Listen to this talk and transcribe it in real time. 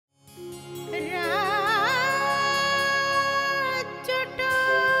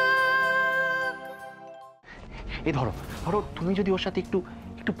এই ধরো ধরো তুমি যদি ওর সাথে একটু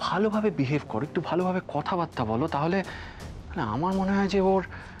একটু ভালোভাবে বিহেভ করো, একটু ভালোভাবে কথাবার্তা বলো, তাহলে মানে আমার মনে হয় যে ওর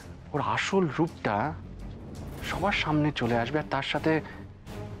ওর আসল রূপটা সবার সামনে চলে আসবে, আর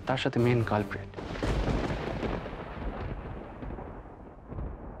তার সাথে মেন কালপ্রিট।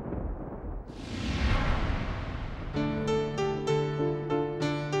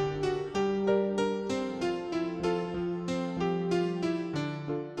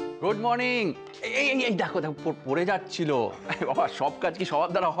 Good morning. এই এই এই দেখো দেখো পড়ে যাচ্ছিল। বাবা, সব কাজ কি সবার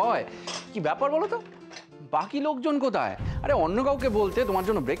দ্বারা হয়? কি ব্যাপার বলো তো, বাকি লোকজন কোথায়? আরে অন্য কাউকে বলতে তোমার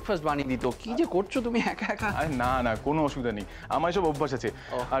জন্য ব্রেকফাস্ট বানিয়ে দিত। কি যে করছো তুমি একা একা? আরে না না, কোনো অসুবিধা নেই, আমার সব অভ্যাস আছে।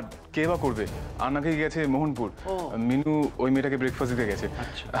 আর কে বা করবে? আনাকে গেছে মোহনপুর, মিনু ওই মেয়েটাকে ব্রেকফাস্ট দিতে গেছে।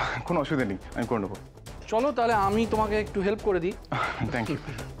 আচ্ছা, কোনো অসুবিধা নেই, আমি করে নেবো। চলো তাহলে আমি তোমাকে একটু হেল্প করে দিই। Thank you.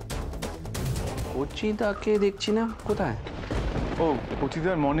 কচিদাকে দেখছি না, কোথায়? ও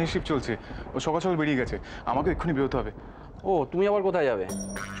কচিদার মর্নিং শিফট চলছে, ও সকাল সকাল বেরিয়ে গেছে, আমাকে এক্ষুনি বেরোতে হবে। ও, তুমি আবার কোথায় যাবে?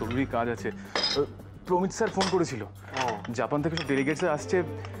 জরুরি কাজ আছে। প্রমিত স্যার ফোন করেছিল, জাপান থেকে সব ডেলিগেটস আসছে,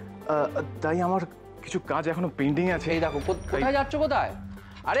 তাই আমার কিছু কাজ এখনো পেন্ডিং আছে। এই দেখো, কোথায় যাচ্ছ? কোথায়?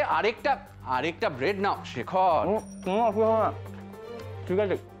 আরে আরেকটা ব্রেড নাও শেখর। ঠিক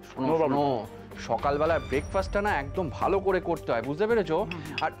আছে, শোনো, সকালবেলার ব্রেকফাস্টটা না একদম ভালো করে করতে হয়, বুঝতে পেরেছো?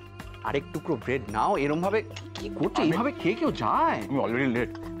 আর আরেক টুকরো ব্রেড নাও। এরম ভাবে কি করছো? এইভাবে খেয়ে কেউ যায়? আমি অলরেডি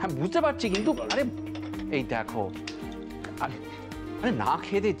লেট। হ্যাঁ বুঝতে পারছি, কিন্তু আরে এই দেখো, আরে না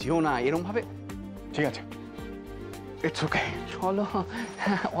খেয়ে দিয়ে যেও না এরম ভাবে। ঠিক আছে, ইটস ওকে, চলো,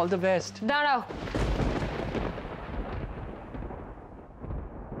 অল দ্য বেস্ট। দাঁড়াও,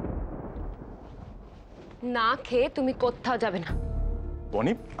 না খেয়ে তুমি কোথাও যাবে না।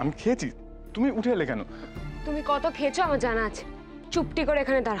 বনি, আমি খেয়েছি, তুমি উঠে এলে কেন? তুমি কত খেয়েছো আমার জানা আছে, চুপটি করে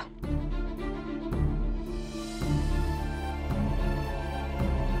এখানে দাঁড়াও।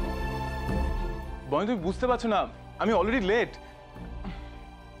 বনি, তুমি বুঝতে পারছো না, আমি অলরেডি লেট।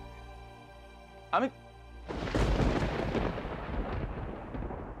 আমি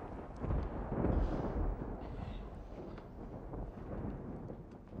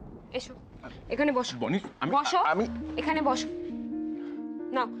এসো, এখানে বসো। বনি, বসো, আমি এখানে বসো।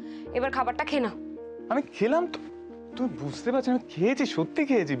 নাও, এবার খাবারটা খেয়ে নাও। আমি খেলাম তো, তুমি বুঝতে পারছো আমি খেয়েছি, সত্যি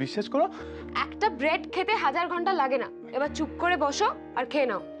খেয়েছি, বিশ্বাস করো। একটা ব্রেড খেতে 1000 ঘন্টা লাগে না। এবার চুপ করে বসো আর খেয়ে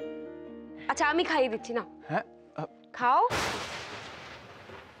নাও। আচ্ছা, আমি খাইয়ে দিচ্ছি না। হ্যাঁ, খাও।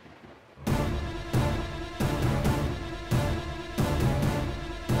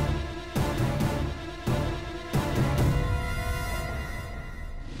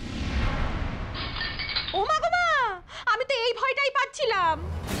 ওমা গো মা, আমি তো এই ভয়টাই পাচ্ছিলাম।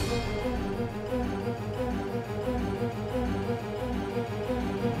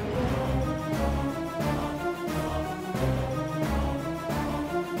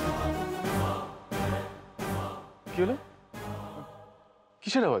 কি হলো?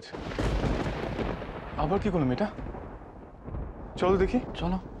 কিসের আওয়াজ? আবার কি করলো মেয়েটা? চলো দেখি।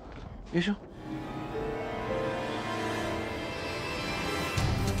 চলো, এসো।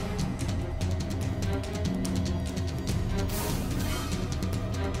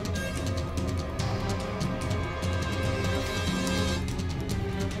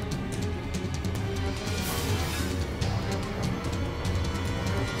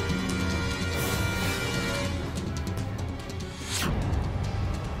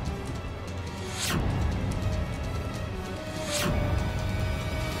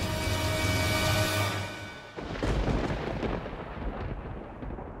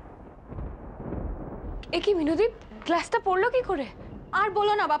 এ কি মিনুদীপ, গ্লাসটা পড়লো কি করে? আর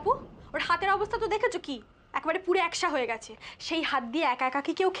বলো না বাপু, ওর হাতের অবস্থা তো দেখেছো কি, একেবারে পুরো একসা হয়ে গেছে। সেই হাত দিয়ে একা একা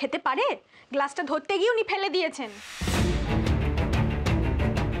কি কেউ খেতে পারে? গ্লাসটা ধরতে গিয়ে উনি ফেলে দিয়েছেন।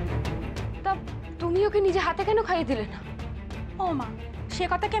 তা তুমি ওকে নিজে হাতে কেন খাইয়ে দিলে না? ও মা, সে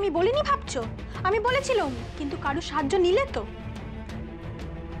কথা কি আমি বলিনি ভাবছো? আমি বলেছিলাম, কিন্তু কারো সাহায্য নিলে তো।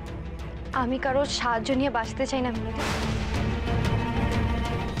 আমি কারোর সাহায্য নিয়ে বাঁচতে চাই না মিনুদি।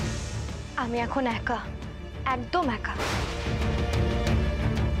 আমি এখন একা, একদম একা।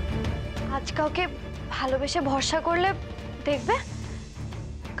 আজ কাউকে ভালোবেসে ভরসা করলে দেখবে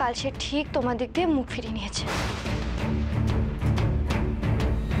কাল সে ঠিক তোমার দিক দিয়ে মুখ ফিরিয়ে নিয়েছে।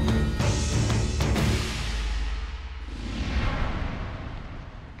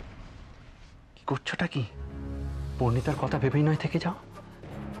 কি করছোটা কি? পরিণীতার কথা ভেবেই নয় থেকে যাও।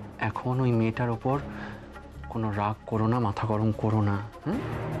 এখন ওই মেয়েটার ওপর কোনো রাগ করো না, মাথা গরম করো না।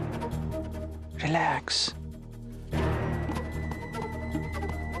 রিল্যাক্স।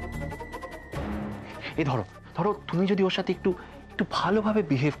 এই ধরো ধরো তুমি যদি ওর সাথে একটু একটু ভালোভাবে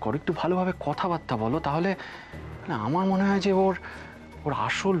বিহেভ করো, একটু ভালোভাবে কথাবার্তা বলো, তাহলে আমার মনে হয় যে ওর ওর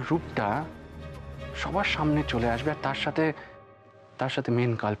আসল রূপটা সবার সামনে চলে আসবে, আর তার সাথে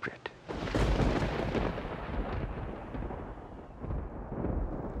মেন কালপ্রিট।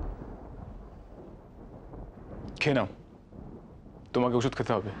 খেয়ে নাও, তোমাকে ওষুধ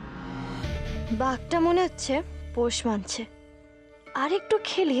খেতে হবে। বাঘটা মনে হচ্ছে পোষ মানছে, আর একটু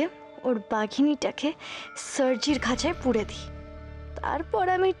খেলিয়ে ওর বাঘিনীটাকে সার্জির খাঁচায় পুড়ে দিই, তারপর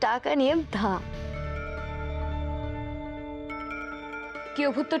আমি টাকা নিয়ে কি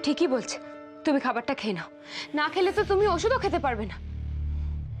অভূত তো ঠিকই বলছে, তুমি খাবারটা খেয়ে নাও, না খেলে তো তুমি ওষুধও খেতে পারবে না।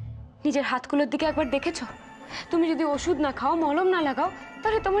 নিজের হাতগুলোর দিকে একবার দেখেছো? তুমি যদি ওষুধ না খাও, মলম না লাগাও,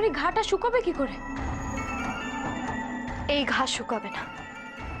 তাহলে তোমার এই ঘাটা শুকাবে কি করে? এই ঘা শুকাবে না,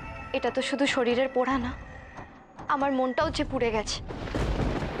 এটা তো শুধু শরীরের পোড়া না, আমার মনটাও যে পুড়ে গেছে।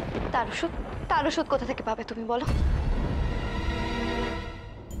 তার ওষুধ কোথা থেকে পাবে তুমি বলো?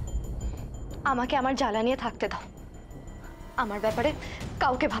 আমাকে আমার জ্বালা নিয়ে থাকতে দাও, আমার ব্যাপারে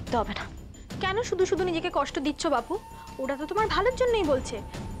কাউকে ভাবতে হবে না। কেন শুধু শুধু নিজেকে কষ্ট দিচ্ছ বাপু? ওটা তো তোমার ভালোর জন্যই বলছে।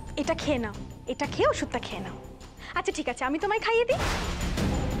 এটা খেয়ে নাও, এটা খেয়ে ওষুধটা খেয়ে নাও। আচ্ছা ঠিক আছে, আমি তোমায় খাইয়ে দিই।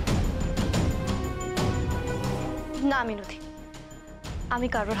 না মিনতি, আমি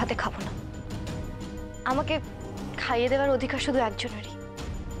কারোর হাতে খাবো না। আমাকে খাইয়ে দেওয়ার অধিকার শুধু একজনেরই,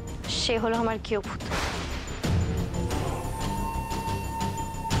 সে হলো আমার গৃহভূত।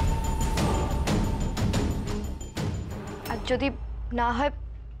 আর যদি না হয়,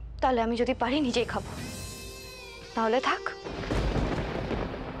 তাহলে আমি যদি পারি নিজেই খাবো, তাহলে থাক।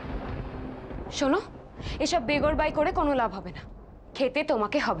 শোনো, এসব বেগরবাই করে কোনো লাভ হবে না, খেতে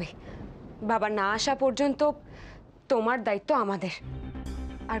তোমাকে হবে। বাবা না আসা পর্যন্ত তোমার দায়িত্ব আমাদের।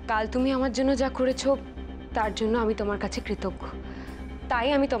 আর কাল তুমি আমার জন্য যা করেছো, তার জন্য আমি তোমার কাছে কৃতজ্ঞ, তাই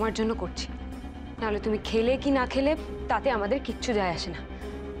আমি তোমার জন্য করছি। নাহলে তুমি খেলে কি না খেলে তাতে আমাদের কিচ্ছু যায় আসে না।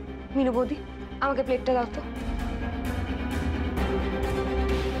 মিনু বৌদি, আমাকে প্লেটটা দাও তো।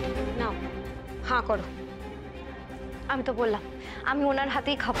 নাও, হাঁ করো। আমি তো বললাম আমি ওনার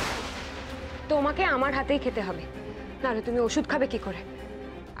হাতেই খাবো। তোমাকে আমার হাতেই খেতে হবে, নাহলে তুমি ওষুধ খাবে কি করে?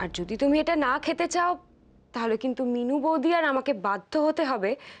 আর যদি তুমি এটা না খেতে চাও, তাহলে কিন্তু মিনু বৌদি আর আমাকে বাধ্য হতে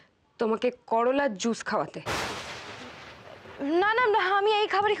হবে তোমাকে করলার জুস খাওয়াতে। না না না, আমি এই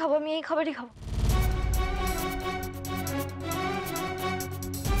খাবারই খাবো, আমি এই খাবারই খাবো।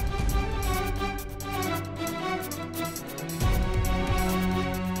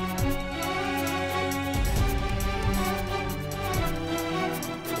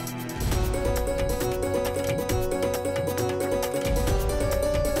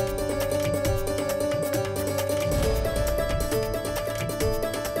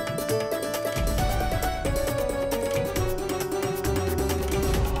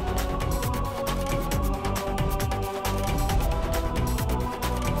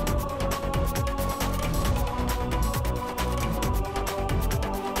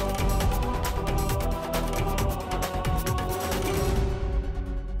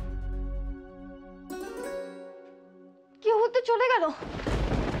 চলে গেল।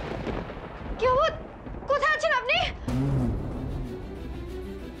 কি হবো? কোথায় আছেন আপনি?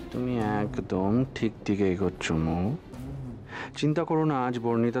 তুমি একদম ঠিক দিকে এগোচ্ছ মৌ। চিন্তা করো না, আজ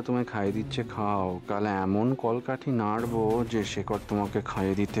বর্ণিতা তোমায় খাইয়ে দিচ্ছে, খাও। কাল এমন কলকাঠি নাড়বো যে শেখর তোমাকে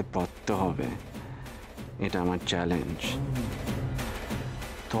খাইয়ে দিতে পারতে হবে। এটা আমার চ্যালেঞ্জ।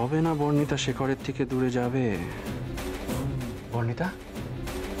 তবে না বর্ণিতা শেখরের থেকে দূরে যাবে। বর্ণিতা,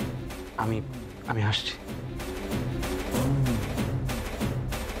 আমি আসছি।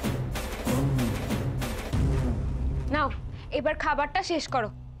 নাও, এবার খাবারটা শেষ করো।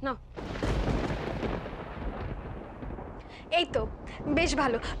 নাও। এই তো বেশ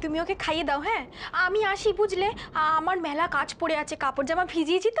ভালো, তুমি ওকে খাইয়ে দাও। হ্যাঁ, আমি আসি বুঝলে, আমার মেলা কাজ পড়ে আছে, কাপড় জামা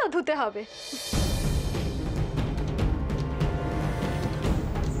ভিজিয়েছি তো, ধুতে হবে।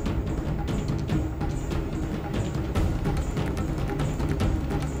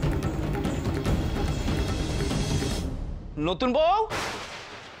 নতুন বউ,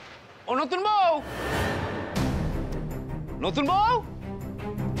 ও নতুন বউ, নতুন বউ।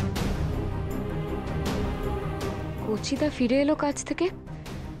 কচিদা ফিরে এলো কাজ থেকে,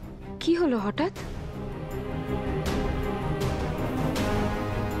 কি হলো হঠাৎ?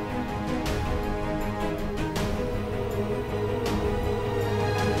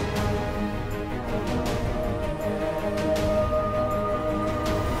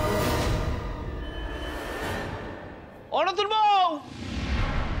 নতুন বউ,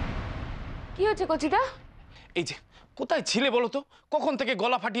 কি হচ্ছে কচিদা? এই যে কোথায় ছিলে বলো তো? কখন থেকে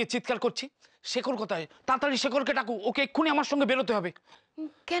গলা ফাটিয়ে চিৎকার করছি। শেখর কোথায়? তাড়াতাড়ি শেখরকে ডাকো, ওকে এক্ষুনি আমার সঙ্গে বেরোতে হবে।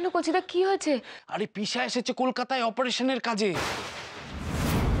 কেন কচিদা, কি হয়েছে? আরে পিসা এসেছে কলকাতায় অপারেশনের কাজে।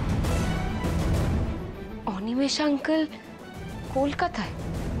 অনিমেষ আঙ্কেল কলকাতায়?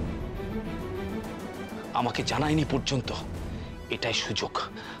 আমাকে জানায়নি পর্যন্ত, এটাই সুযোগ।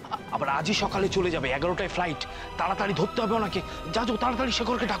 আবার আজই সকালে চলে যাবে, 11টায় ফ্লাইট, তাড়াতাড়ি ধরতে হবে ওনাকে। যা যাও তাড়াতাড়ি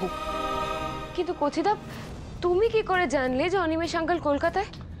শেখরকে ডাকো। কিন্তু কচিদা, তুমি কি করে জানলে যে অনিমেষ আঙ্কেল কলকাতায়?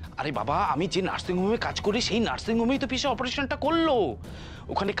 আরে বাবা, আমি যে নার্সিংহোমে কাজ করি সেই নার্সিংহোমেই তো পিসা অপারেশনটা করলো।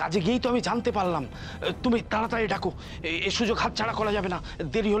 ওখানে কাজে গিয়েই তো আমি জানতে পারলাম। তুমি তাড়াতাড়ি ডাকো, এই সুযোগ হাতছাড়া করা যাবে না,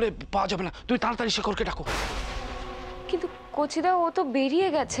 দেরি হলে পাওয়া যাবে না। তুমি তাড়াতাড়ি শেখরকে ডাকো। কিন্তু কচিদা, ও তো বেরিয়ে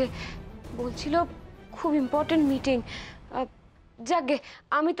গেছে, বলছিল খুব ইম্পর্টেন্ট মিটিং। যাকগে,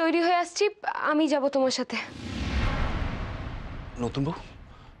 আমি তৈরি হয়ে আসছি, আমি যাব তোমার সাথে। নতুন বউ,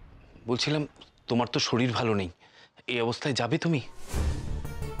 বলছিলাম তোমার তো শরীর ভালো নেই, এই অবস্থায় যাবে তুমি?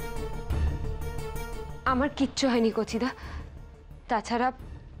 আমার কিচ্ছু হয়নি কচিদা, তাছাড়া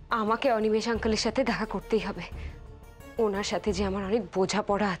আমাকে অনিমেষ আঙ্কেলের সাথে দেখা করতেই হবে। ওনার সাথে যে আমার অনেক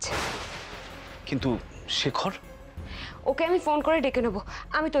বোঝাপড়া আছে। কিন্তু শেখর? ওকে আমি ফোন করে ডেকে নেবো,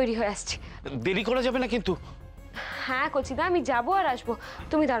 আমি তৈরি হয়ে আসছি। দেরি করা যাবে না কিন্তু। হ্যাঁ কচিদা, আমি যাবো আর আসবো,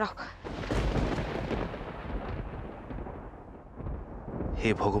 তুমি দাঁড়াও। হে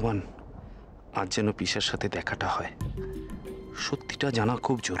ভগবান, আজ যেন পিসার সাথে দেখাটা হয়। সত্যিটা জানা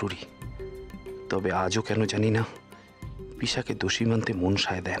খুব জরুরি, তবে আজও কেন জানি না পিসাকে দোষী মানতে মন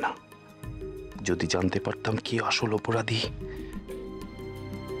সায় দেয় না। যদি জানতে পারতাম কি আসল অপরাধী।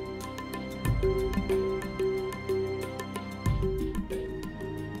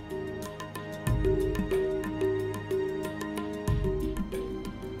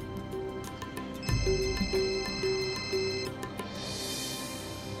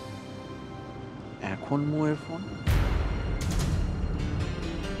 এখন মোয়ের ফোন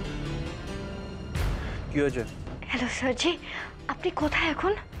কি হয়েছে? হ্যালো স্যারজি, আপনি কোথায়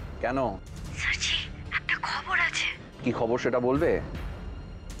এখন? কেন? স্যারজি, একটা খবর আছে। কি খবর সেটা বলবে?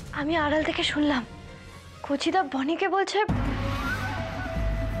 আমি আড়াল থেকে শুনলাম, কচিদা বনিকে বলছে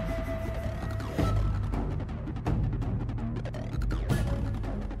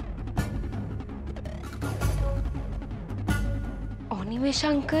অনিমেষ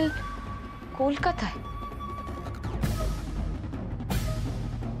আঙ্কেল কলকাতায়।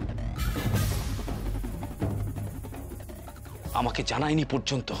 আমাকে জানায়নি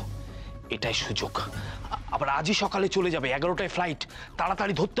পর্যন্ত, এটাই সুযোগ। আবার আজই সকালে চলে যাবে, 11টায় ফ্লাইট,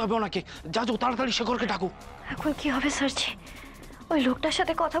 তাড়াতাড়ি ধরতে হবে ওনাকে। যা যাও তাড়াতাড়ি শেখরকে ডাকো। এখন কি হবে স্যারজি? ওই লোকটার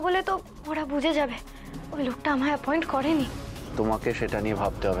সাথে কথা বলে তো ওরা বুঝে যাবে ওই লোকটা আমায় অ্যাপয়েন্ট করেনি। তোমাকে সেটা নিয়ে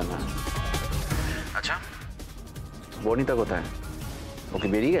ভাবতে হবে না। আচ্ছা, বনিতা কোথায়? ওকে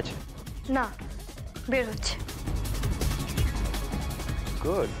বেরিয়ে গেছে? না, বের হচ্ছে।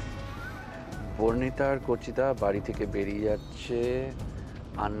 গুড। বর্ণিতার কচিতা বাড়ি থেকে বেরিয়ে যাচ্ছে,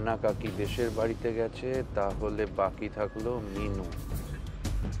 আন্না কাকি দেশের বাড়িতে গেছে, তাহলে বাকি থাকলো মিনু।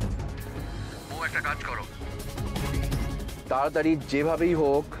 ও একটা কাজ করো, তাড়াতাড়ি যেভাবেই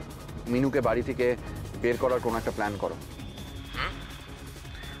হোক মিনুকে বাড়ি থেকে বের করার কোনো একটা প্ল্যান করো।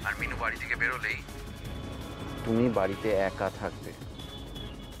 আর মিনু বাড়ি থেকে বেরোলেই তুমি বাড়িতে একা থাকবে,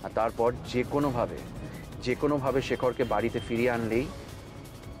 আর তারপর যে কোনোভাবে শেখরকে বাড়িতে ফিরিয়ে আনলেই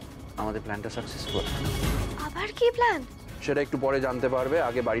আমাদের প্ল্যানটা সাকসেসফুল। আবার কি প্ল্যান? সেটা একটু পরে জানতে পারবে,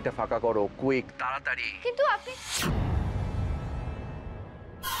 আগে বাড়িটা ফাঁকা করো, কুইক, তাড়াতাড়ি। কিন্তু আপনি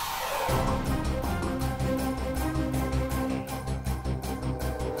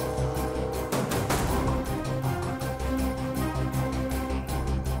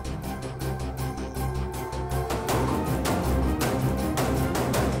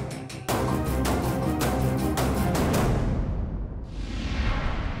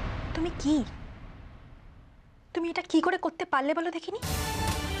তুমি এটা কি করে করতে পারলে বলো দেখিনি?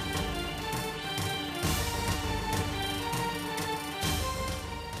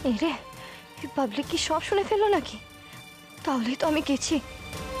 এরে, পাবলিক কি সব শুনে ফেললো নাকি? তাহলেই তো আমি গেছি।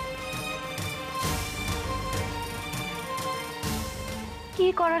 কি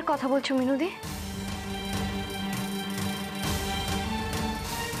করার কথা বলছো মিনুদি?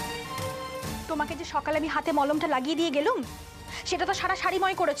 তোমাকে যে সকালে আমি হাতে মলমটা লাগিয়ে দিয়ে গেলুম, সেটা তো সারা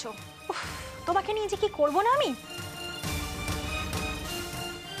শাড়িময় করেছো। উফ, তোমাকে নিয়ে যে কি করবো না আমি।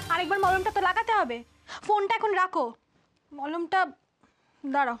 আরেকবার মলমটা তো লাগাতে হবে। ফোনটা এখন রাখো, মলমটা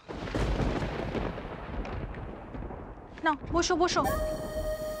দাঁড়াও। না, বসো বসো।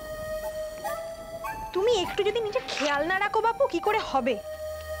 তুমি একটু যদি নিজের খেয়াল না রাখো বাপু, কি করে হবে?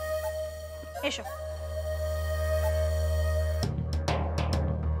 এসো।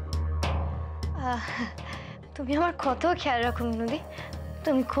 তুমি আমার কত খেয়াল রাখো মিনুদি,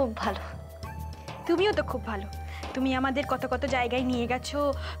 তুমি খুব ভালো। তুমিও তো খুব ভালো। তুমি আমাদের কত কত জায়গায় নিয়ে গেছো,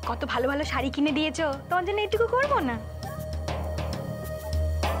 কত ভালো ভালো শাড়ি কিনে দিয়েছো, তোমার জন্য এটুকু করবো না?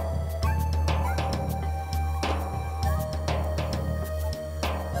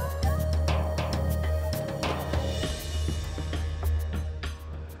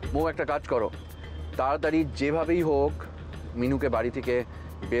 বউ একটা কাজ করো, তাড়াতাড়ি যেভাবেই হোক মিনুকে বাড়ি থেকে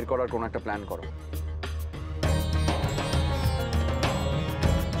বের করার কোনো একটা প্ল্যান করো।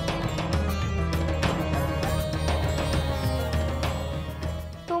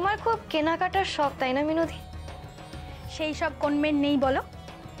 তোমার খুব কেনাকাটার শখ, তাই না মিনতি? সেই সব কোন মেয়ের নেই বলো?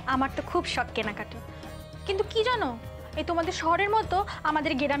 আমার তো খুব শখ কেনাকাটা, কিন্তু কি জানো, এই তোমাদের শহরের মতো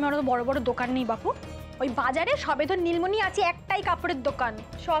আমাদের গ্রামে অত বড় বড় দোকান নেই বাপু। ওই বাজারে সবে তো নীলমণি আছে একটাই কাপড়ের দোকান,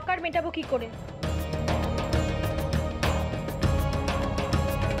 শখ আর মেটাবো কি করে?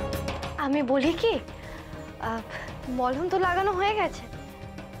 আমি বলি কি, মলম তো লাগানো হয়ে গেছে,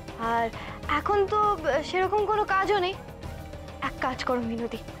 আর এখন তো সেরকম কোনো কাজও নেই। এক কাজ করো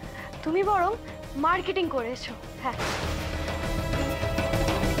মিনতি, তুমি বরং মার্কেটিং করে এসো। হ্যাঁ,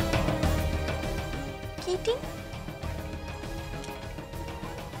 কিটিং?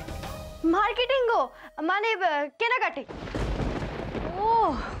 মার্কেটিং গো, মানে কেনাকাটি। ও,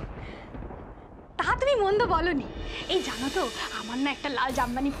 তা তুমি মন্দ বলনি। এই জানো তো, আমার না একটা লাল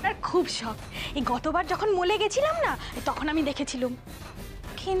জামদানি পরার খুব শখ। এই গতবার যখন মলে গেছিলাম না, তখন আমি দেখেছিলাম,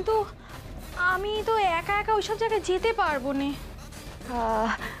 কিন্তু আমি তো একা একা ওইসব জায়গায় যেতে পারবো না।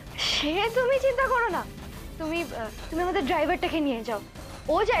 সে তুমি চিন্তা করো না, তুমি আমাদের ড্রাইভারটাকে নিয়ে যাও,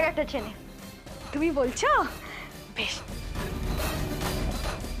 ও জায়গাটা চেনে। তুমি বলছো? বেশ।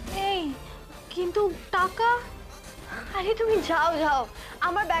 এই কিন্তু টাকা? আরে তুমি যাও যাও,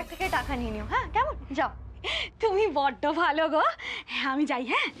 আমার ব্যাগ থেকে টাকা নিয়ে নিও। হ্যাঁ, কেমন? যাও। তুমি বড্ড ভালো গো। হ্যাঁ, আমি যাই।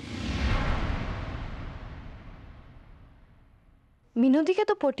 হ্যাঁ, মিনতিকে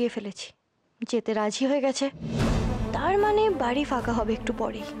তো পটিয়ে ফেলেছি, যেতে রাজি হয়ে গেছে, তার মানে বাড়ি ফাঁকা হবে একটু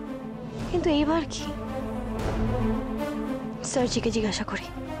পরেই। কিন্তু এইবার কি? সার্জিকে জিজ্ঞাসা করি।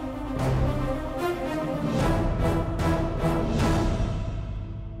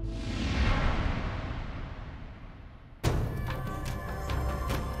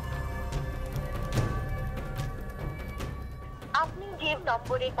 আপনি যে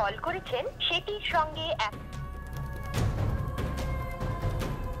নম্বরে কল করেছেন সেটির সঙ্গে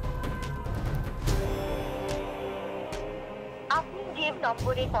আপনি যে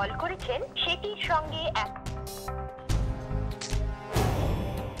নম্বরে কল করেছেন সেটির সঙ্গে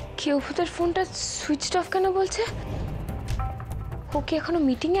কেউ ওদের ফোনটা সুইচ অফ কেন বলছে? ও কি এখনো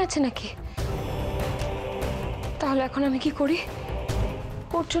মিটিংয়ে আছে নাকি? তাহলে এখন আমি কি করি?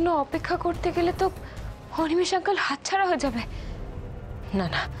 ওর জন্য অপেক্ষা করতে গেলে তো অনিমেষ আঙ্কেল হাতছাড়া হয়ে যাবে। না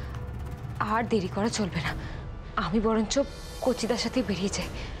না, আর দেরি করা চলবে না, আমি বরঞ্চ কচিদার সাথে বেরিয়ে যাই।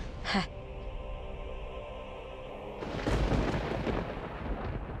 হ্যাঁ,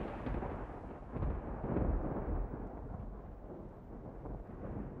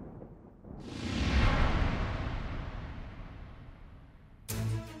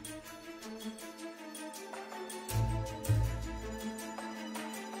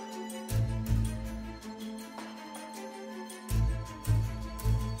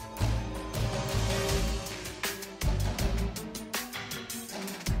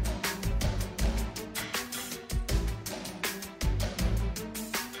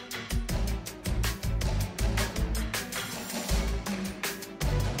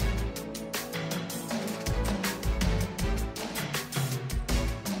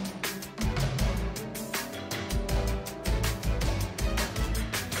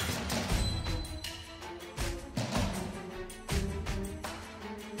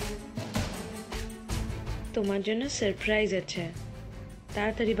 তোমার জন্য সারপ্রাইজ আছে,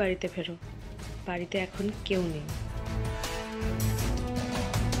 তাড়াতাড়ি বাড়িতে ফেরো, বাড়িতে এখন কেউ নেই।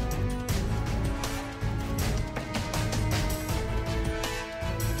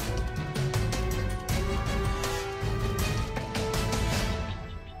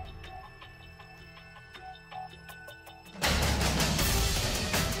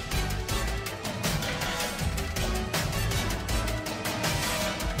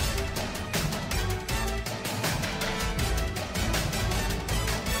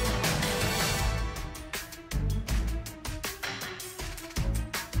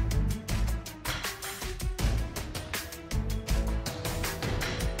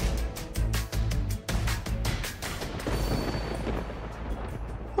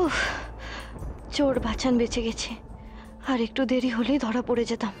 উফ, চোর বাঁচান বেঁচে গেছে, আর একটু দেরি হলেই ধরা পড়ে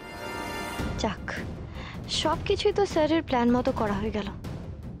যেতাম। যাক, সব কিছুই তো স্যারের প্ল্যান মতো করা হয়ে গেল,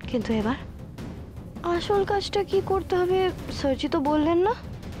 কিন্তু এবার আসল কাজটা কি করতে হবে স্যারজি তো বললেন না।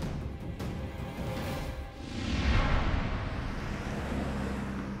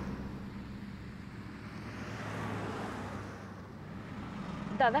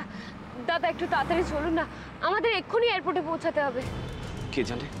 দাদা দাদা একটু তাড়াতাড়ি চলুন না, আমাদের এক্ষুনি এয়ারপোর্টে পৌঁছাতে হবে। কে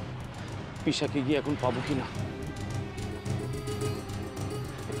জানে পিসাকে গিয়ে এখন পাবো কি না।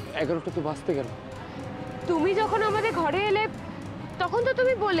 11টা তো বাজতে গেল। তুমি যখন আমাদের ঘরে এলে তখন তো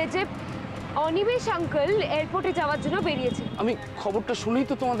তুমি বললে যে অনিমেষ আঙ্কেল এয়ারপোর্টে যাওয়ার জন্য বেরিয়েছে। আমি খবরটা শুনেই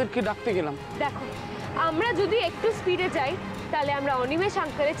তো তোমাদেরকে ডাকতে গেলাম। দেখো, আমরা যদি একটু স্পিডে যাই তাহলে আমরা অনিমেষ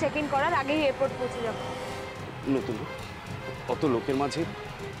আঙ্কেলের চেক ইন করার আগেই এয়ারপোর্ট পৌঁছে যাব। নতুন অত লোকের মাঝে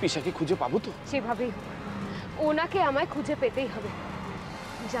পিসাকে খুঁজে পাবো তো? সেভাবেই হোক, ওনাকে আমায় খুঁজে পেতেই হবে,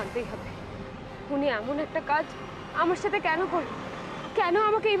 জানতেই হবে উনি এমন একটা কাজ আমার সাথে কেন করলেন, কেন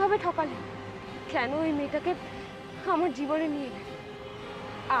আমাকে এইভাবে ঠকালেন, কেন এই মেয়েটাকে আমার জীবনে নিয়ে এলেন।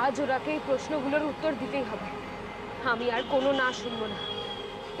 আজ ওনাকে এই প্রশ্নগুলোর উত্তর দিতেই হবে। আমি আর কোনো না শুনবো না।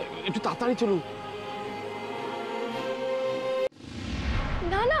 একটু তাড়াতাড়ি চলুন।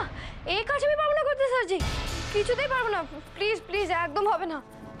 না না, এই কাজ আমি পারবো না করতে স্যারজি, কিছুতেই পারবো না। প্লিজ প্লিজ, একদম হবে না।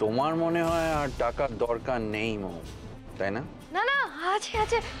 তোমার মনে হয় আর টাকার দরকার নেই মৌ, তাই না? না না, আছে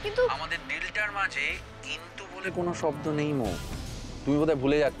আছে, কিন্তু আমাদের ডিলটার মাঝে কিন্তু বলে কোনো শব্দ নেই মৌ। তুমি বোধহয়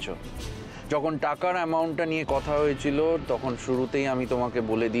ভুলে যাচ্ছ। যখন টাকার অ্যামাউন্টটা নিয়ে কথা হয়েছিল তখন শুরুতেই আমি তোমাকে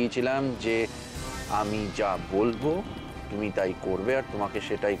বলে দিয়েছিলাম যে আমি যা বলবো তুমি তাই করবে আর তোমাকে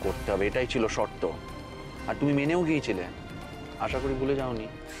সেটাই করতে হবে, এটাই ছিল শর্ত। আর তুমি মেনেও গিয়েছিলে, আশা করি ভুলে যাওনি।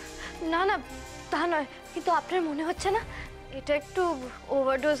 না না, তা নয়, কিন্তু আপনার মনে হচ্ছে না এটা একটু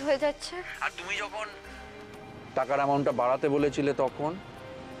ওভারডোজ হয়ে যাচ্ছে? আর তুমি যখন টাকার অ্যামাউন্টটা বাড়াতে বলেছিলে তখন,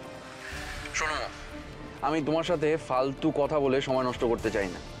 শোনো আমি তোমার সাথে ফালতু কথা বলে সময় নষ্ট করতে চাই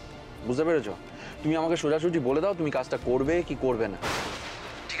না, বুঝতে পেরেছো? তুমি আমাকে সোজাসুজি বলে দাও তুমি কাজটা করবে কি করবে না,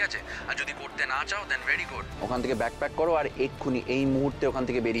 ঠিক আছে? আর যদি করতে না চাও দেন ভেরি গুড, ওখান থেকে ব্যাকপ্যাক করো আর এক্ষুনি এই মুহূর্তে ওখান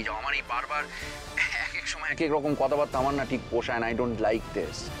থেকে বেরিয়ে যাও। আমার এই বারবার এক এক সময় এক এক রকম কথাবার্তা আমার না ঠিক পোষায় না। I don't like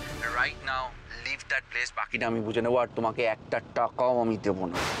this. Right now leave that place, বাকিটা আমি বুঝে নেবো আর তোমাকে একটা টাকাও আমি দেবো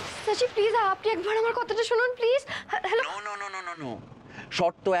না। সাচি প্লিজ, আপনি একবার আমার কথাটা শুনুন please. Hello. No no no no no no,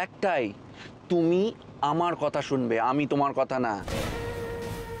 শর্ত একটাই, তুমি আমার কথা শুনবে, আমি তোমার কথা না।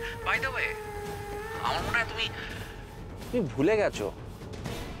 বাই দ্য ওয়ে, আমার মনে হয় তুমি ভুলে গেছো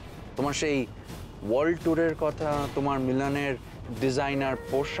তোমার সেই ওয়ার্ল্ড ট্যুরের কথা, তোমার মিলানের ডিজাইনার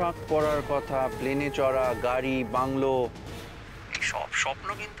পোশাক পরার কথা, প্লেনে চড়া, গাড়ি, বাংলো, এই সব স্বপ্ন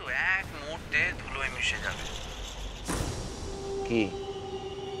কিন্তু এক মুহূর্তে ধুলোয় মিশে যাবে। কি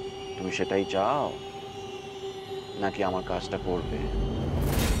তুমি সেটাই চাও নাকি আমার কাজটা করবে?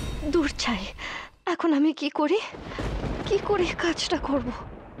 দূর চাই। এখন আমি কি করি, কি করে কাজটা করব?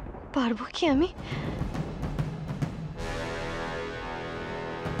 পারবো কি আমি?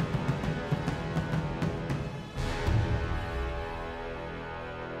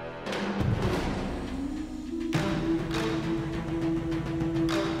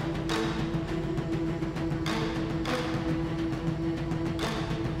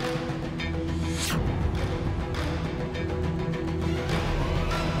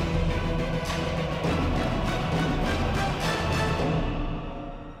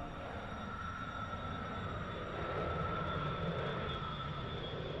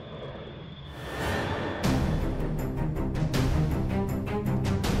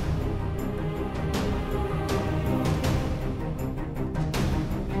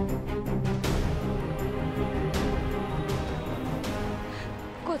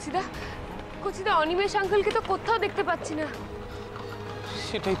 কচিদা, কচিদা, অনিমেষ আঙ্কেলকে তো কোথাও দেখতে পাচ্ছি না।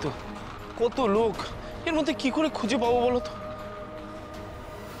 সেটাই তো, কত লোক, এর মধ্যে কি করে খুঁজে পাবো বলো তো?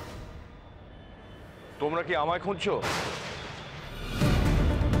 তোমরা কি আমায় খুঁজছো?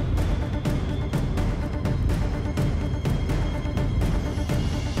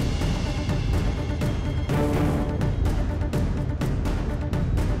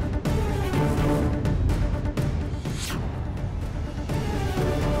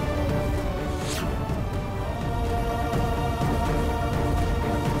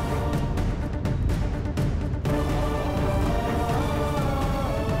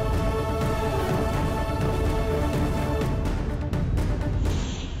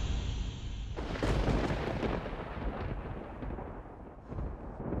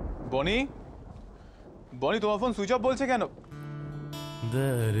 বনি, বনি তোমার ফোন সুইচ অফ বলছে কেন? da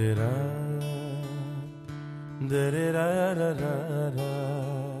da da da da da da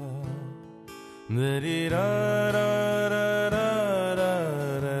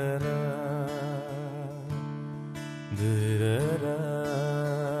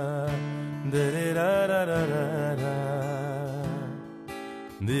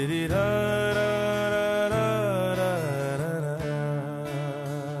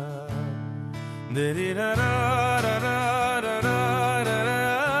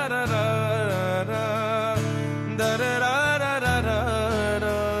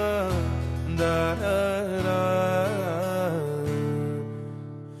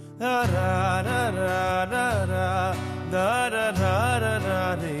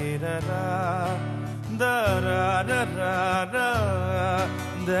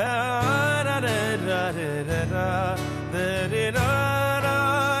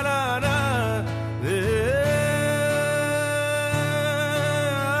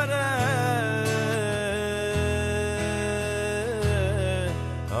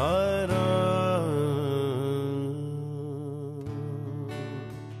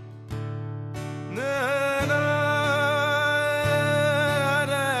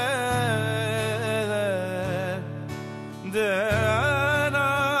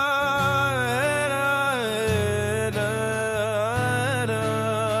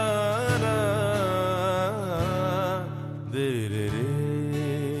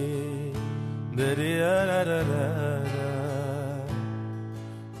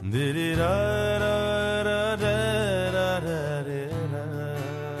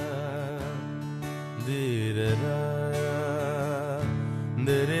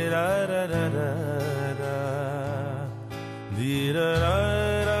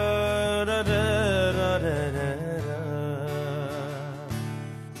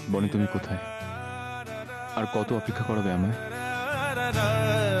বনি, তুমি কোথায়? আর কত অপেক্ষা করবে আমায়?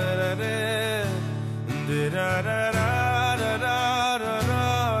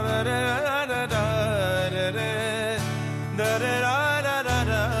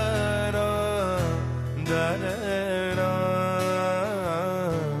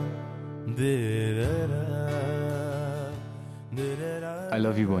 I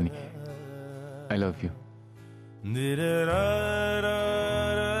love you, Boni. I love you.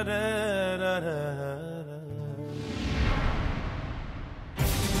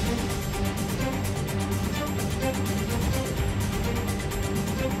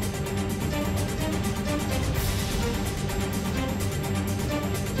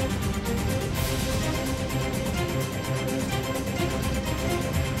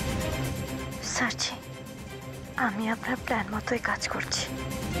 স্যারজি, আমি আপনার প্ল্যান মতোই কাজ করছি।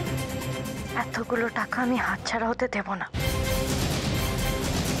 এতগুলো টাকা আমি হাতছাড়া হতে দেব না।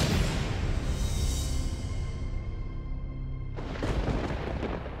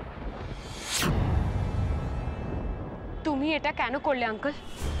 তুমি এটা কেন করলে আঙ্কেল?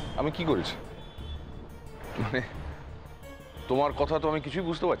 আমি কি করেছি? মানে তোমার কথা তো আমি কিছুই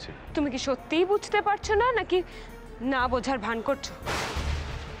বুঝতে পারছি। তুমি কি সত্যিই বুঝতে পারছো না, নাকি না বোঝার ভান করছো?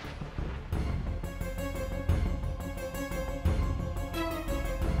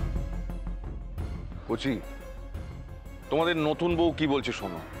 কচি, তোমাদের নতুন বউ কি বলছে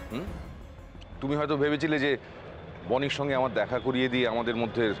শোনো। তুমি হয়তো ভেবেছিলে যে বনির সঙ্গে আমার দেখা করিয়ে দিয়ে আমাদের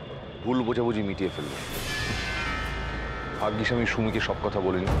মধ্যে ভুল বোঝাবুঝি মিটিয়ে ফেলবে। ভাগ্যিস আমি সুমিকে সব কথা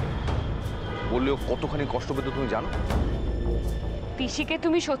বলিনি, বললেও কতখানি কষ্ট পেত তুমি জানো। পিসিকে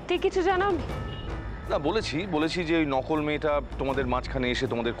তুমি সত্যি কিছু জানাওনি? না, বলেছি যে ওই নকল মেয়েটা তোমাদের মাঝখানে এসে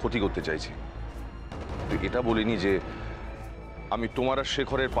তোমাদের ক্ষতি করতে চাইছে। তো এটা বলিনি যে আমি তোমার আর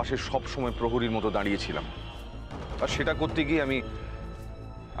শেখরের পাশে সব সময় প্রহরীর মতো দাঁড়িয়েছিলাম, আর সেটা করতে গিয়ে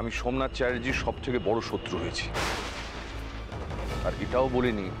আমি সোমনাথ চ্যাটার্জির সব থেকে বড় শত্রু হয়েছি। আর এটাও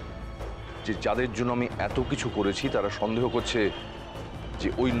বলিনি যে যাদের জন্য আমি এত কিছু করেছি তারা সন্দেহ করছে যে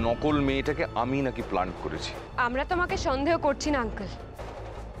ওই নকল মেয়েটাকে আমি নাকি প্ল্যান করেছি। আমরা তোমাকে সন্দেহ করছি না আঙ্কেল,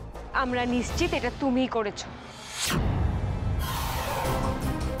 আমরা নিশ্চিত এটা তুমিই করেছো।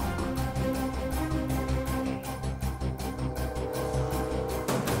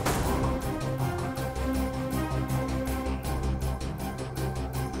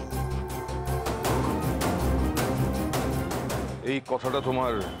 এই কথাটা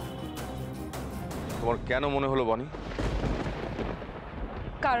তোমার কেন মনে হলো বনি?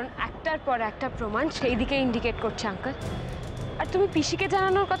 কারণ একটার পর একটা প্রমাণ সেই দিকে ইন্ডিকেট করছে আঙ্কেল। আর তুমি পিসিকে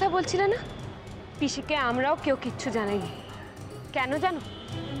জানানোর কথা বলছিলে না? পিসিকে আমরাও কেউ কিচ্ছু জানাইনি। কেন জানো?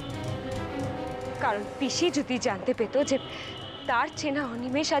 কারণ পিসি যদি জানতে পেত যে তার চেনা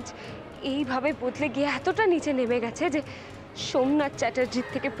অনিমেষ আজ এইভাবে বদলে গিয়ে এতটা নিচে নেমে গেছে যে সোমনাথ চ্যাটার্জির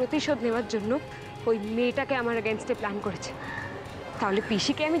থেকে প্রতিশোধ নেওয়ার জন্য ওই মেয়েটাকে আমার এগেনস্টে প্ল্যান করেছে, তাহলে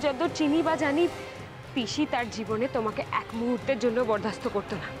পিসিকে আমি যতদূর চিনি বা জানি, পিসি তার জীবনে তোমাকে এক মুহূর্তের জন্য বরদাস্ত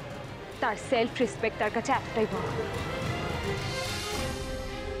করতো না। তার সেলফ রেসপেক্ট তার কাছে এতটাই বড়।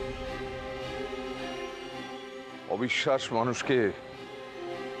 অবিশ্বাস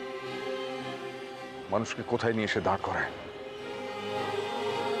মানুষকে কোথায় নিয়ে এসে দাঁড় করায়।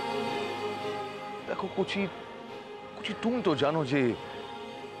 দেখো কুচি, তুমি তো জানো যে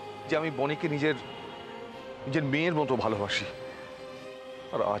আমি বনিকে নিজের মেয়ের মতো ভালোবাসি,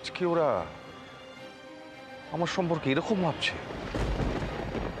 আর আজকে ওরা আমার সম্পর্কে এরকম ভাবছে।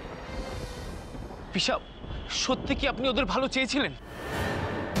 পিসা, সত্যি কি আপনি ওদের ভালো চেয়েছিলেন?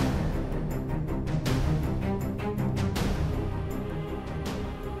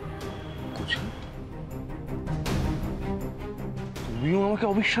 কুচি, তুমি তুমিও আমাকে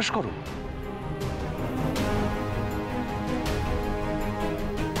অবিশ্বাস করো?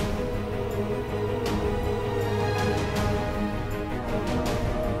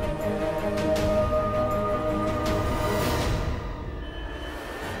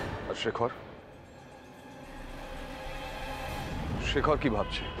 আর শেখর, শেখর কি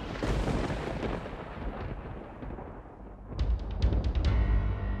ভাবছে?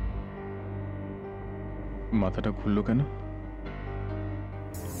 মাথাটা ঘুরলো কেন?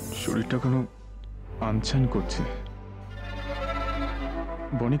 শরীরটা কোনো আনচান করছে।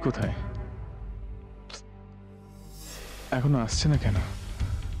 বনি কোথায়? এখনো আসছে না কেন?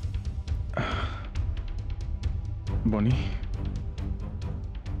 বনি,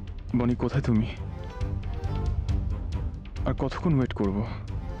 বনি কোথায় তুমি? আর কতক্ষণ ওয়েট করব?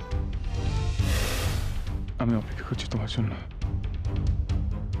 আমি অপেক্ষা করছি তোমার জন্য।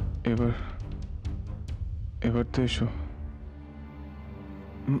 এবার এবার তো এসো।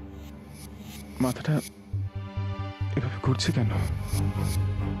 মাথাটা এভাবে ঘুরছে কেন?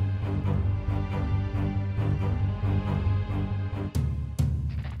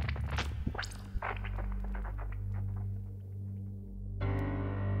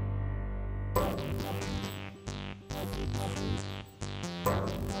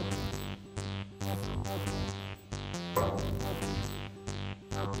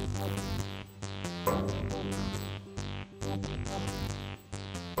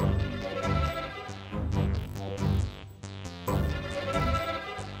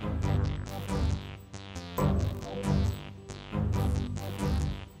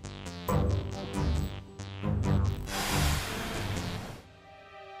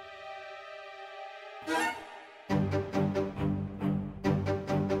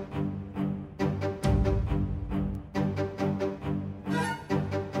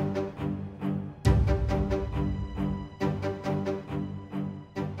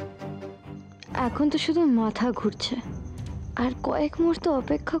 এখন তো শুধু মাথা ঘুরছে, আর কয়েক মুহূর্ত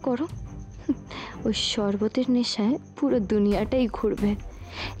অপেক্ষা করো। ওই শরবতের নেশায় পুরো দুনিয়াটাই ঘুরবে,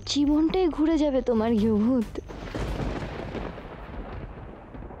 জীবনটাই ঘুরে যাবে তোমার ইউভূত।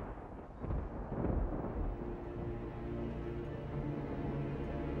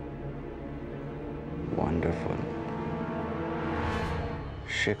 Wonderful.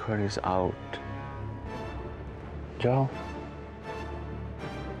 Shekhar is out. যাও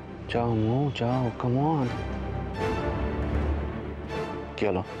যাও মো, যাও, কাম অন। কি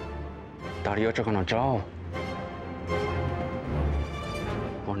হলো, দাঁড়িয়ে আছো কেন? যাও।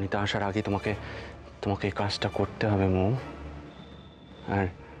 বর্ণিতা আসার আগে তোমাকে তোমাকে এই কাজটা করতে হবে মো। আর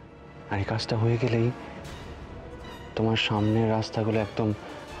এই কাজটা হয়ে গেলেই তোমার সামনের রাস্তাগুলো একদম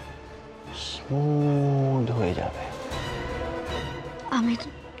স্মুথ হয়ে যাবে। আমি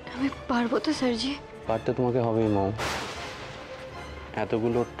আমি পারবো তো স্যারজি? পারতে তোমাকে হবেই মৌ।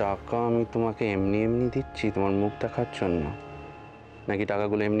 এতগুলো টাকা আমি তোমাকে এমনি এমনি দিচ্ছি তোমার মুখ দেখার জন্য, নাকি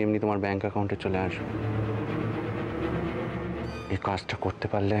টাকাগুলো এমনি এমনি তোমার ব্যাংক অ্যাকাউন্টে চলে আসবে? এই কাজটা করতে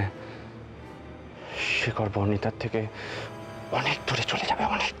পারলে শেখর বর্ণিতার থেকে অনেক দূরে চলে যাবে,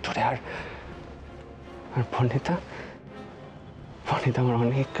 অনেক দূরে। আর বর্ণিতা আমার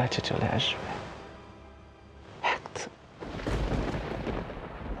অনেক কাছে চলে আসবে।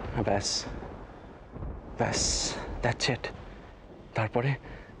 ব্যাস ব্যাস, দ্যাটস ইট।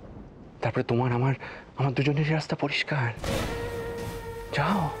 তারপরে তোমার আমার দুজনেরই রাস্তা পরিষ্কার।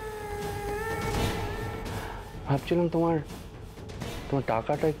 যাও। ভাবছিলাম তোমার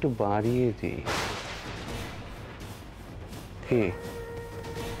টাকাটা একটু বাড়িয়ে দিই। কি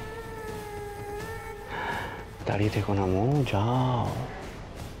দাঁড়িয়ে থেকো না মো, যাও।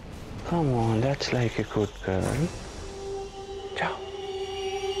 Come on, that's like a good girl. যাও।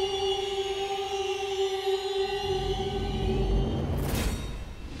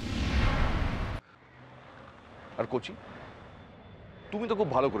 আর কোচি, তুমি তো খুব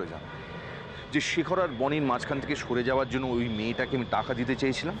ভালো করে জানো যে শেখর আর বনির মাঝখান থেকে সরে যাওয়ার জন্য ওই মেয়েটাকে আমি টাকা দিতে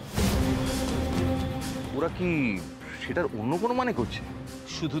চেয়েছিলাম। ওরা কি সেটার অন্য কোনো মানে করছে?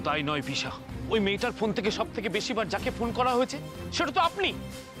 শুধু তাই নয় পিসা, ওই মেয়েটার ফোন থেকে সব থেকে বেশিবার যাকে ফোন করা হয়েছে সেটা তো আপনি।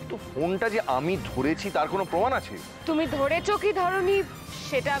 তো ফোনটা যে আমি ধরেছি তার কোনো প্রমাণ আছে? তুমি ধরেছো কি ধরনি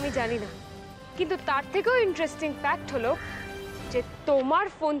সেটা আমি জানি না, কিন্তু তার থেকেও ইন্টারেস্টিং ফ্যাক্ট হলো যে তোমার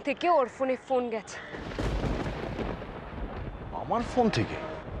ফোন থেকে ওর ফোনে ফোন গেছে। আমার ফোন থেকে?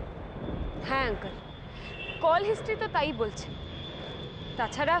 হ্যাঁ আঙ্কেল, কল হিস্ট্রি তো তাই বলছে।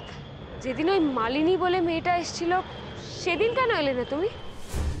 তাছাড়া যেদিন ওই মালিনী বলে মেয়েটা এসেছিল সেদিন কেন এলে না তুমি?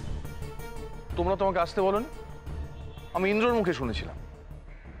 তোমরা তোমাকে আসতে বলোনি? আমি ইন্দ্রর মুখে শুনেছিলাম।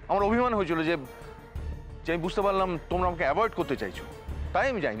 আমার অভিমান হয়েছিল যে আমি বুঝতে পারলাম তোমরা আমাকে অ্যাভয়েড করতে চাইছো, তাই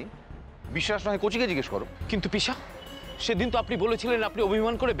আমি যাইনি। বিশ্বাস নয় কোচিকে জিজ্ঞেস করো। কিন্তু পিসা, সেদিন তো আপনি বলেছিলেন আপনি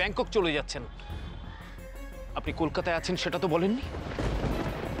অভিমান করে ব্যাংকক চলে যাচ্ছেন। আপনি কলকাতায় আছেন সেটা তো বলেননি।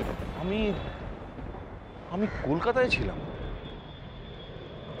 আমি আমি কলকাতায় ছিলাম?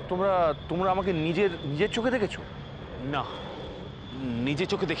 তোমরা তোমরা আমাকে নিজের চোখে দেখেছো? না, নিজে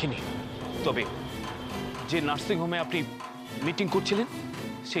চোখে দেখিনি, তবে যে নার্সিংহোমে আপনি মিটিং করছিলেন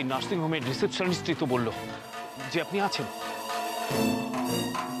সেই নার্সিংহোমের রিসেপশনিস্টই তো বলল যে আপনি আছেন।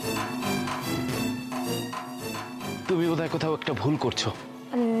 তুমি বোধহয় কোথাও একটা ভুল করছো।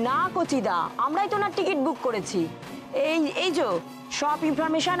 না কচিদা, আমরাই তো না টিকিট বুক করেছি। এই যে সব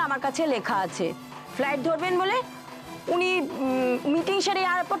ইনফরমেশন আমার কাছে লেখা আছে। ফ্লাইট ধরবেন বলে উনি মিটিং সেরে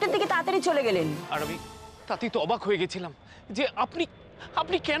এয়ারপোর্টের দিকে তাড়াতাড়ি চলে গেলেন। আর আমি তাতেই তো অবাক হয়ে গেছিলাম যে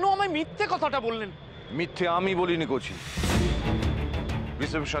আপনি কেন আমায় মিথ্যে কথাটা বললেন। মিথ্যে আমি বলিনি কোচি,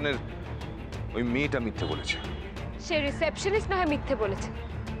 রিসেপশনের ওই মেয়েটা মিথ্যে বলেছে। সে রিসেপশনিস্ট না হয় মিথ্যে বলেছে,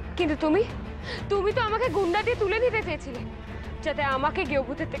 কিন্তু তুমি তো আমাকে গুন্ডা দিয়ে তুলে নিতে চেয়েছিলে যাতে আমাকে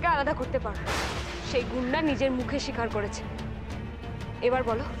গেউভূতের থেকে আলাদা করতে পারো। সেই গুন্ডা নিজের মুখে স্বীকার করেছে। এবার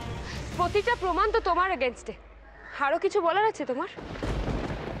বলো, প্রতিটা প্রমাণ তো তোমার এগেনস্টে। আরো কিছু বলার আছে তোমার?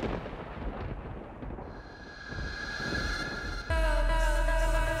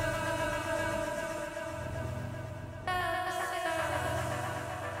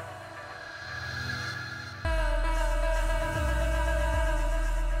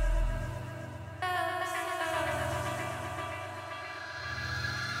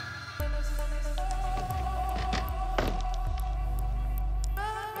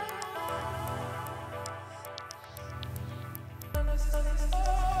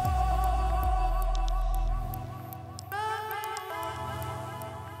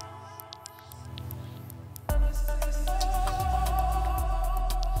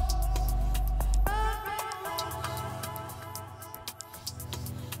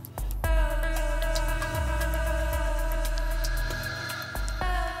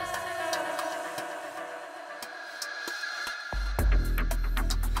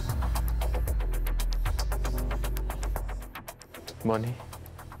 বনি,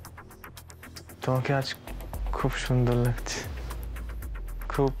 তোমাকে আজ খুব সুন্দর লাগছে,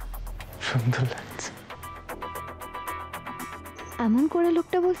 খুব সুন্দর লাগছে। এমন করে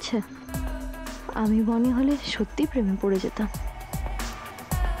লোকটা বলছে? আমি বনি হলে সত্যি প্রেমে পড়ে যেতাম।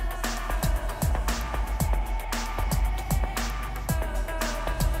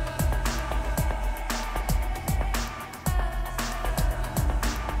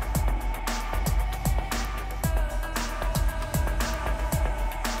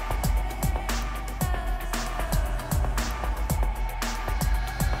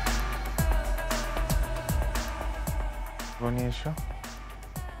 বনি, এসো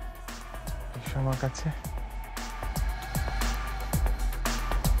এসো আমার কাছে।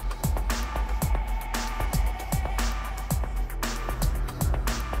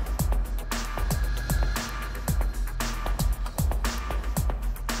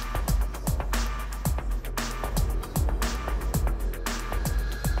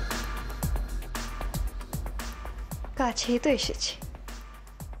 কাছেই তো এসেছি।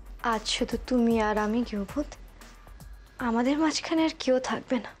 আজ শুধু তুমি আর আমি গেউভূত, আমাদের মাঝখানে আর কেউ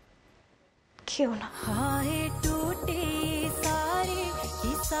থাকবে না, কেউ না।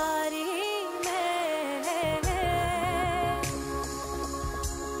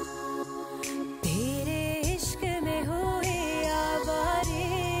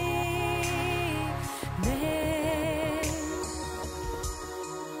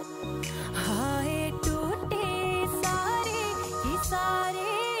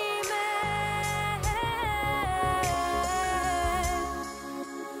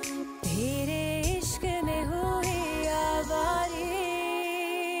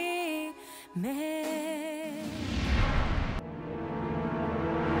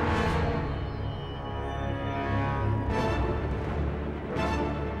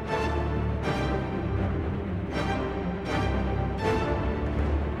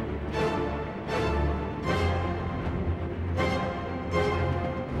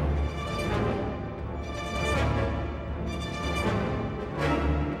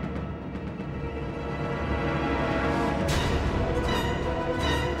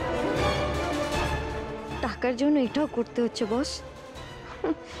 টাকার জন্য এটাও করতে হচ্ছে বস।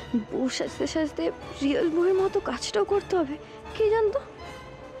 বউ সাজতে সাজতে রিয়েল বউয়ের মতো কাজটাও করতে হবে, কে জানতো?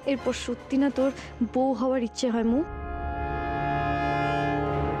 এরপর সত্যি না তোর বউ হওয়ার ইচ্ছে হয় মু?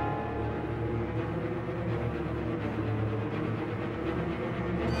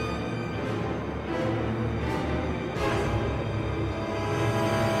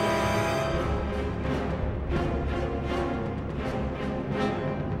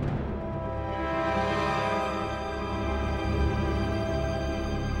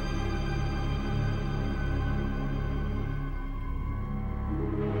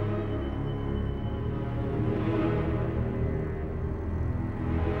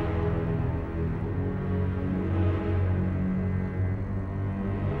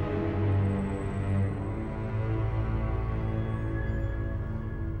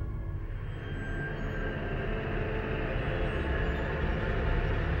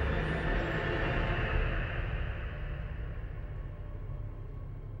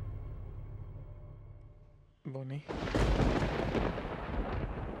 বনি,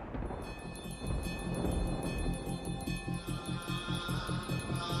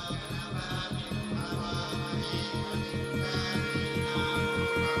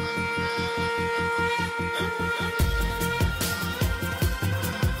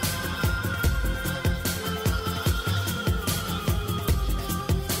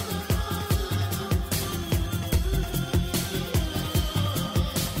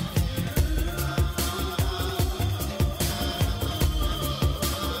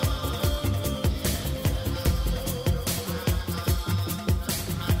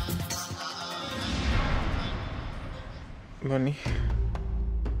 বনি,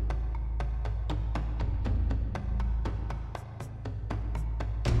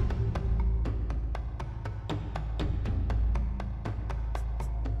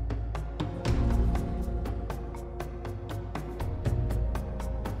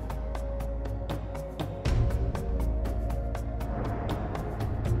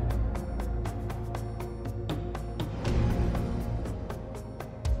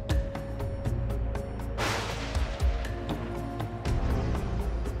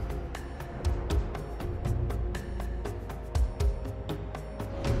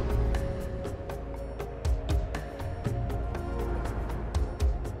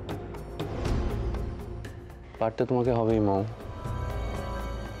 পারতে তোমাকে হবেই মাও।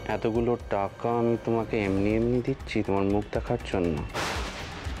 এতগুলো টাকা আমি তোমাকে এমনি এমনি দিচ্ছি তোমার মুখ দেখার জন্য?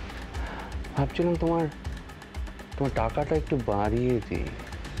 ভাবছিলাম তোমার টাকাটা একটু বাড়িয়ে দিই।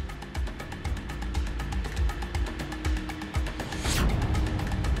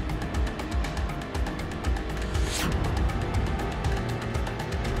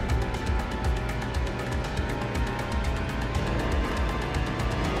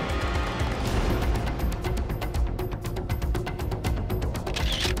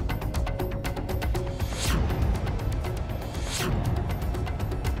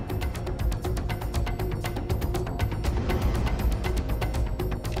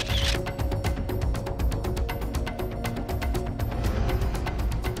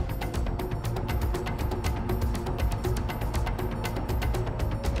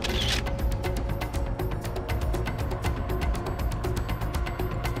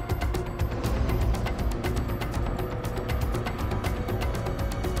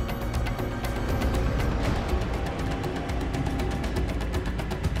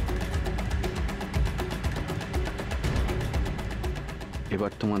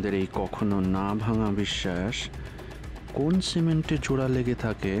 এবার তোমাদের এই কখনো না ভাঙা বিশ্বাস কোন সিমেন্টে জোড়া লেগে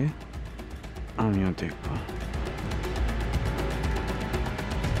থাকে আমিও দেখব।